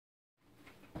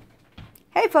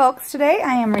Hey folks, today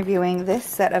I am reviewing this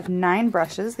set of 9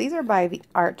 brushes. These are by the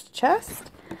Art Chest.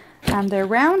 They're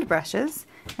round brushes,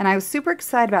 and I was super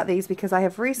excited about these because I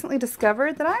have recently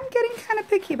discovered that I'm getting kind of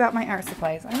picky about my art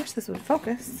supplies. I wish this would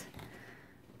focus.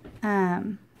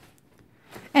 Anyway,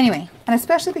 and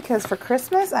especially because for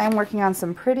Christmas I am working on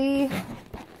some pretty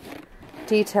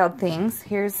detailed things.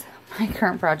 Here's my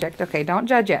current project. Okay, don't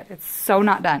judge yet. It's so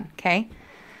not done, okay?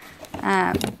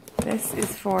 This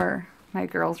is for my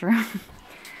girls' room.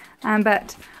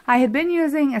 But I had been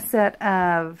using a set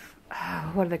of,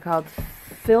 what are they called?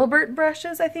 Filbert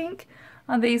brushes, I think,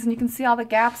 on these. And you can see all the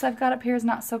gaps I've got up here is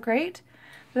not so great.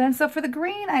 But then, so for the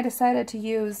green, I decided to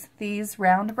use these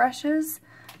round brushes.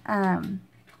 And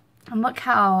look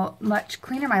how much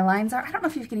cleaner my lines are. I don't know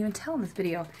if you can even tell in this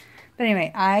video. But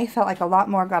anyway, I felt like a lot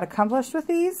more got accomplished with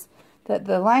these. That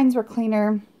the lines were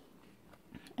cleaner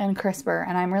and crisper.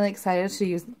 And I'm really excited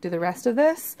to do the rest of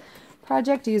this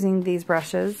project using these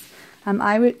brushes.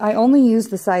 I only used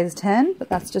the size 10, but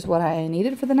that's just what I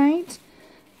needed for the night.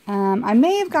 I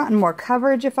may have gotten more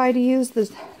coverage if I'd used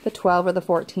the 12 or the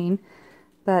 14,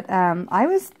 but I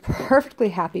was perfectly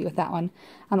happy with that one.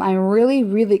 I'm really,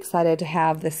 really excited to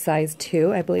have this size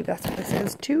 2. I believe that's what this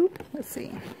is, 2. Let's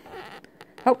see.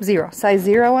 Oh, 0. Size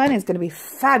 0 one is going to be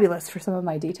fabulous for some of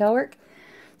my detail work.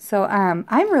 So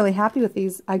I'm really happy with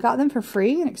these. I got them for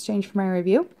free in exchange for my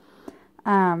review.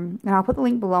 And I'll put the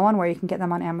link below on where you can get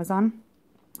them on Amazon,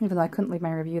 even though I couldn't leave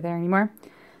my review there anymore.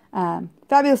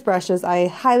 Fabulous brushes. I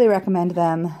highly recommend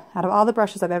them. Out of all the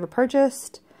brushes I've ever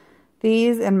purchased,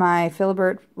 these and my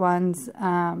Filbert ones,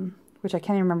 which I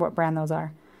can't even remember what brand those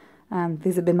are,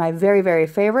 these have been my very, very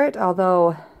favorite,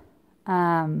 although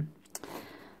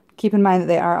keep in mind that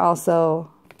they are also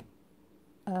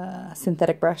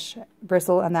synthetic brush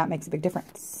bristle, and that makes a big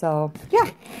difference. So,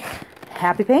 yeah,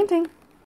 happy painting!